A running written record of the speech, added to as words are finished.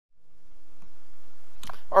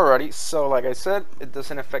Alrighty, so like I said, it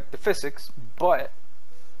doesn't affect the physics, but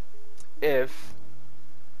if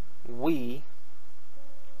we,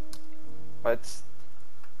 let's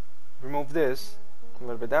remove this a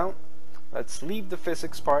little bit down, let's leave the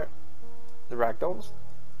physics part, the ragdolls,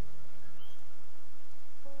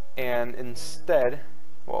 and instead,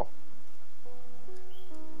 well,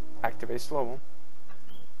 activate SlowMo.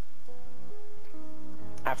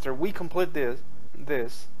 After we complete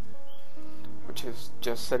this, which is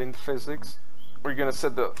just setting the physics, we're gonna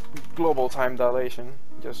set the global time dilation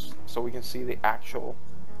just so we can see the actual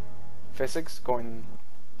physics going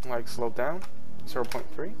like slowed down.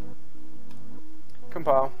 0.3.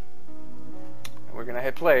 Compile. And we're gonna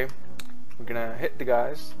hit play. We're gonna hit the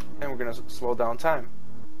guys and we're gonna slow down time.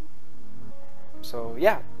 So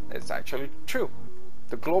yeah, it's actually true.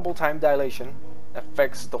 The global time dilation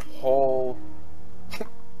affects the whole it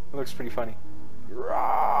looks pretty funny.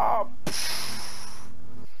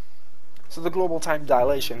 So the global time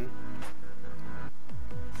dilation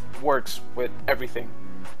works with everything.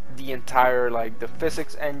 The entire, like, the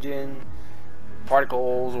physics engine,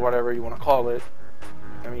 particles, whatever you want to call it.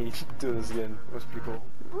 I mean, do this again. It was pretty cool.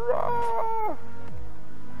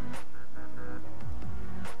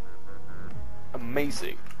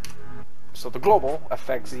 Amazing. So the global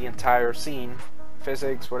affects the entire scene,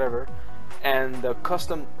 physics, whatever, and the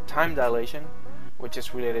custom time dilation, which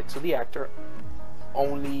is related to the actor,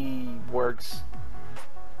 only works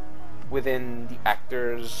within the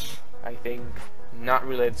actors, I think, not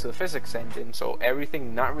related to the physics engine. So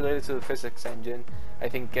everything not related to the physics engine, I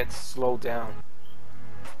think, gets slowed down.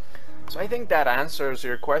 So I think that answers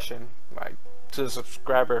your question, like, to the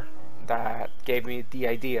subscriber that gave me the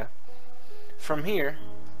idea. From here,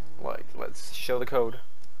 like, let's show the code.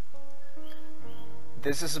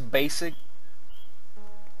 This is a basic.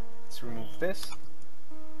 Let's remove this.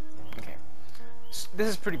 Okay. So this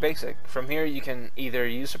is pretty basic. From here you can either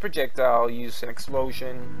use a projectile, use an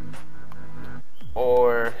explosion,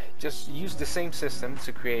 or just use the same system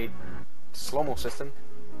to create SlowMo system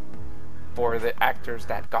for the actors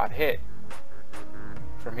that got hit.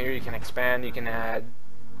 From here you can expand, you can add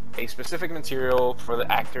a specific material for the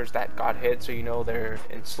actors that got hit so you know they're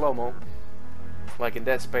in SlowMo, like in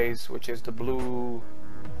Dead Space, which is the blue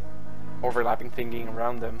overlapping thingy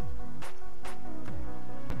around them.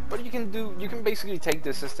 But you can basically take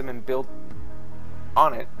this system and build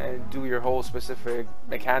on it and do your whole specific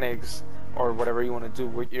mechanics or whatever you want to do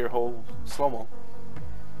with your whole SlowMo.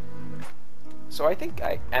 So I think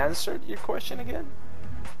I answered your question again.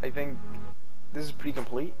 I think this is pretty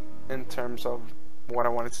complete in terms of what I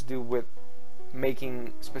wanted to do with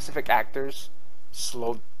making specific actors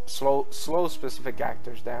slow specific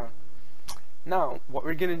actors down. Now what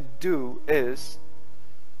we're gonna do is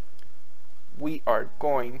we are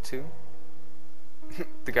going to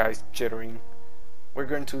the guy's jittering. We're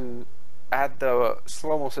going to add the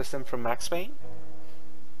SlowMo system from Payne.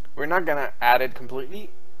 We're not gonna add it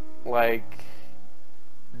completely like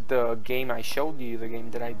the game I showed you, the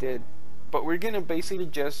game that I did, but we're gonna basically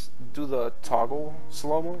just do the toggle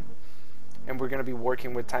SlowMo, and we're gonna be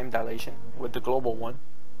working with time dilation with the global one.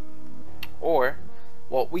 Or,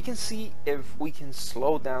 well, we can see if we can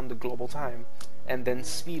slow down the global time and then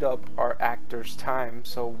speed up our actors' time,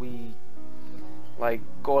 so we like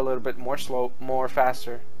go a little bit more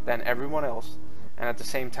faster than everyone else, and at the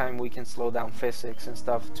same time we can slow down physics and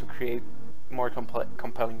stuff to create more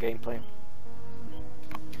compelling gameplay.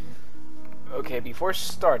 Okay, before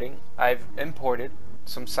starting, I've imported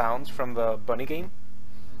some sounds from the bunny game,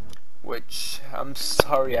 which I'm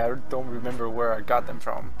sorry I don't remember where I got them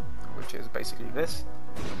from, which is basically this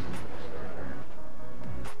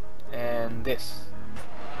and this.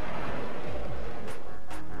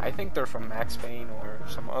 I think they're from Payne or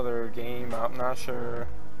some other game, I'm not sure.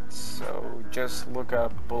 So just look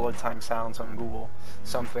up bullet time sounds on Google.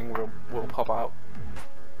 Something will pop out.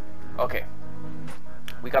 Okay,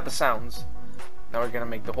 we got the sounds. Now we're gonna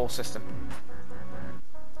make the whole system.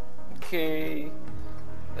 Okay,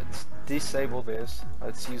 let's disable this.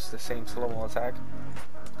 Let's use the same SlowMo attack.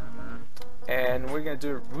 And we're gonna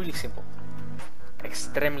do it really simple.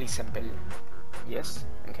 Extremely simple. Yes?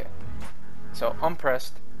 Okay. So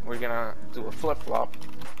unpressed, we're gonna do a flip-flop,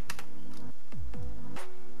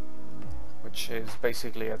 which is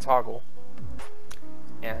basically a toggle.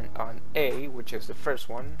 And on A, which is the first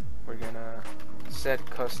one, we're gonna set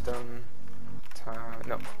custom time,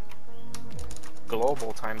 no,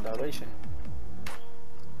 global time dilation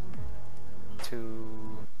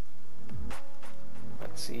to,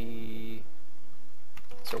 let's see,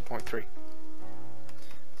 0.3.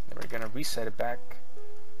 Then we're gonna reset it back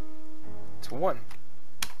to 1.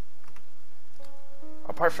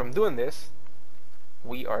 apart from doing this,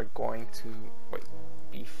 we are going to wait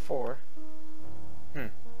before.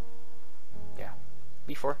 Yeah,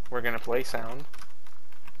 before we're gonna play sound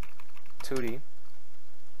 2D.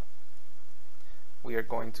 We are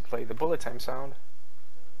going to play the bullet time sound,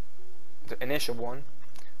 the initial one.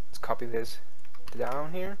 Let's copy this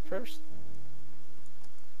down here first.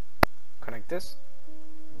 Connect this,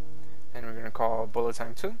 and we're gonna call bullet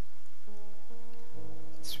time 2.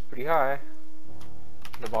 It's pretty high.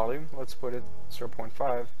 The volume, let's put it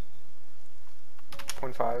 0.5.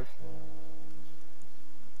 0.5.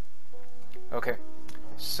 Okay,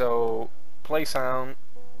 so play sound,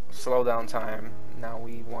 slow down time. Now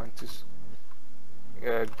we want to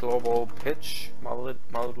global pitch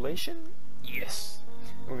modulation. Yes,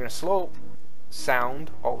 we're gonna slow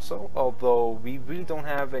sound also, although we really don't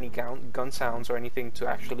have any gun sounds or anything to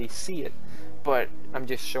actually see it, but I'm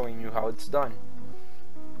just showing you how it's done.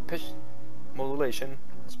 Pitch modulation,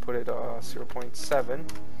 let's put it 0.7, and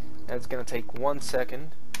it's gonna take 1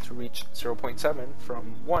 second to reach 0.7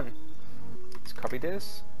 from 1. Let's copy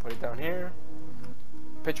this, put it down here.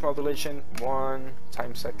 Pitch modulation 1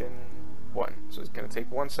 time second 1, so it's gonna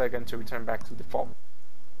take 1 second to return back to default.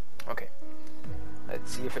 Okay,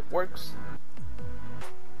 let's see if it works.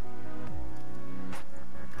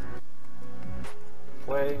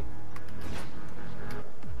 Play.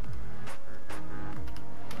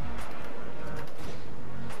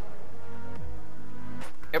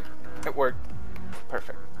 Yep, it worked.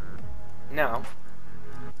 Perfect. Now,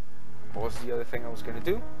 what was the other thing I was gonna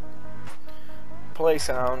do? Play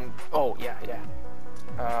sound. Oh yeah.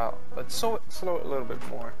 Let's slow it a little bit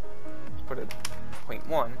more. Let's put it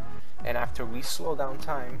 0.1, and after we slow down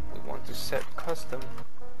time, we want to set custom.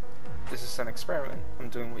 This is an experiment I'm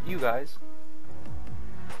doing with you guys,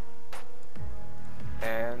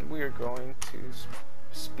 and we are going to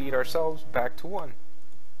speed ourselves back to 1.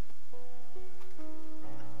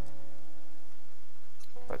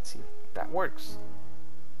 Let's see if that works.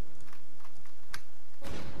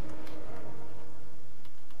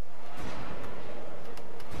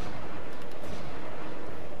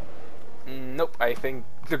 Nope, I think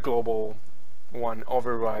the global one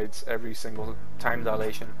overrides every single time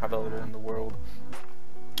dilation available in the world.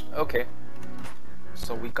 Okay,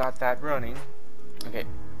 so we got that running. Okay,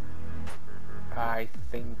 I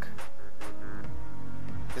think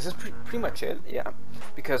this is pretty much it, yeah,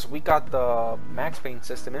 because we got the Max Payne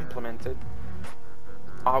system implemented.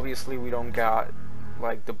 Obviously we don't got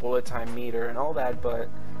like the bullet time meter and all that, but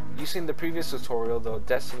using the previous tutorial, the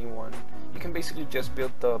Destiny one, you can basically just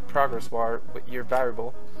build the progress bar with your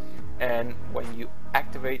variable, and when you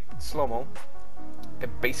activate SlowMo, it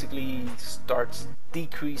basically starts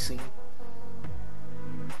decreasing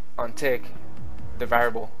on tick the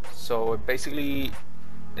variable. So it basically,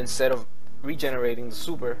 instead of regenerating the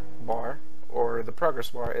super bar or the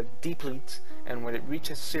progress bar, it depletes, and when it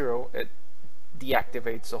reaches 0, it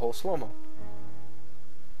deactivates the whole SlowMo.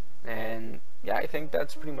 And yeah, I think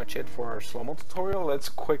that's pretty much it for our SlowMo tutorial.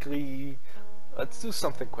 Let's do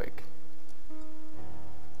something quick.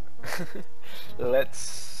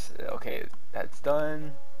 Okay, that's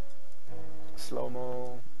done.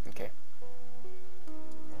 SlowMo, okay.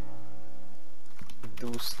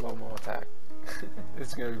 Do SlowMo attack. This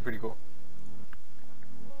is gonna be pretty cool.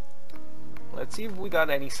 Let's see if we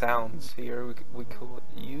got any sounds here we could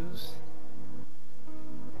use.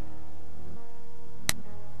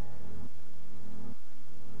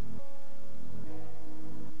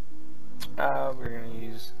 We're gonna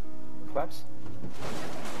use claps.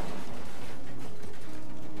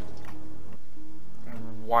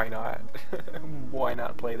 Why not? Why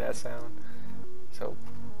not play that sound? So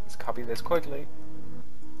let's copy this quickly.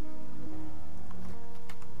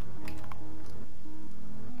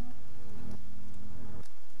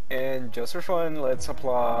 And just for fun, let's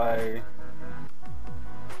apply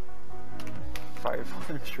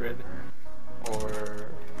 500 or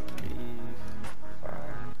 85.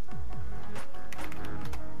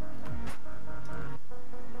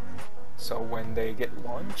 So when they get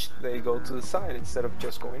launched, they go to the side instead of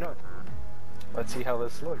just going on. Let's see how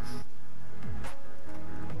this looks.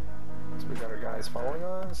 So we got our guys following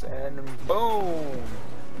us, and boom!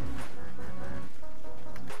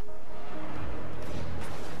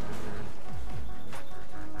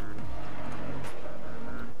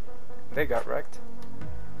 They got wrecked.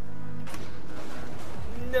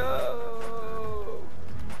 No!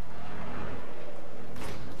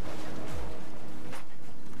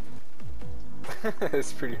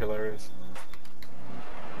 It's pretty hilarious.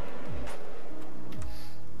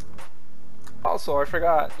 Also, I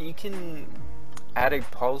forgot, you can add a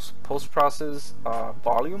post-process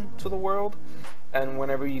volume to the world, and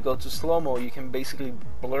whenever you go to SlowMo, you can basically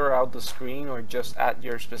blur out the screen or just add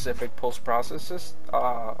your specific post-process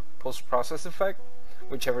effect,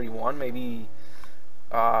 whichever you want. Maybe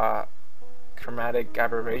chromatic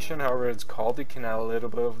aberration, however it's called. You can add a little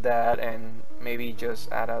bit of that, and maybe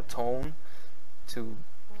just add a tone to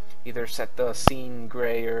either set the scene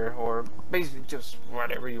grayer or basically just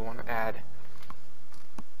whatever you want to add.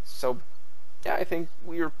 So yeah, I think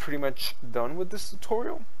we are pretty much done with this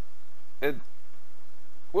tutorial. It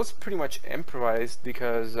was pretty much improvised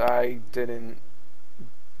because I didn't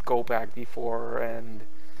go back before and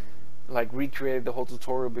like recreated the whole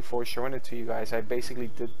tutorial before showing it to you guys. I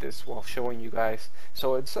basically did this while showing you guys,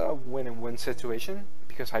 so it's a win-and-win situation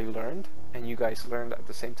because I learned and you guys learned at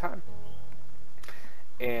the same time.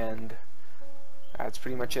 And that's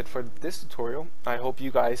pretty much it for this tutorial. I hope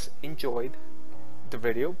you guys enjoyed the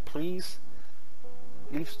video. Please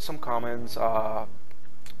leave some comments,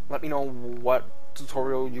 let me know what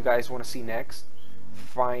tutorial you guys want to see next.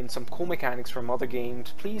 Find some cool mechanics from other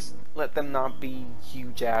games. Please let them not be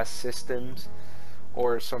huge ass systems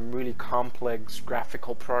or some really complex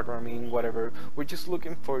graphical programming, whatever. We're just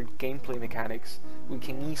looking for gameplay mechanics we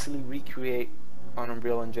can easily recreate on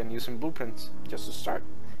Unreal Engine using blueprints just to start.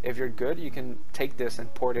 If you're good, you can take this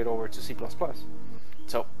and port it over to C++.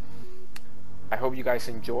 So I hope you guys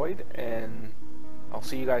enjoyed, and I'll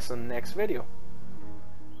see you guys in the next video.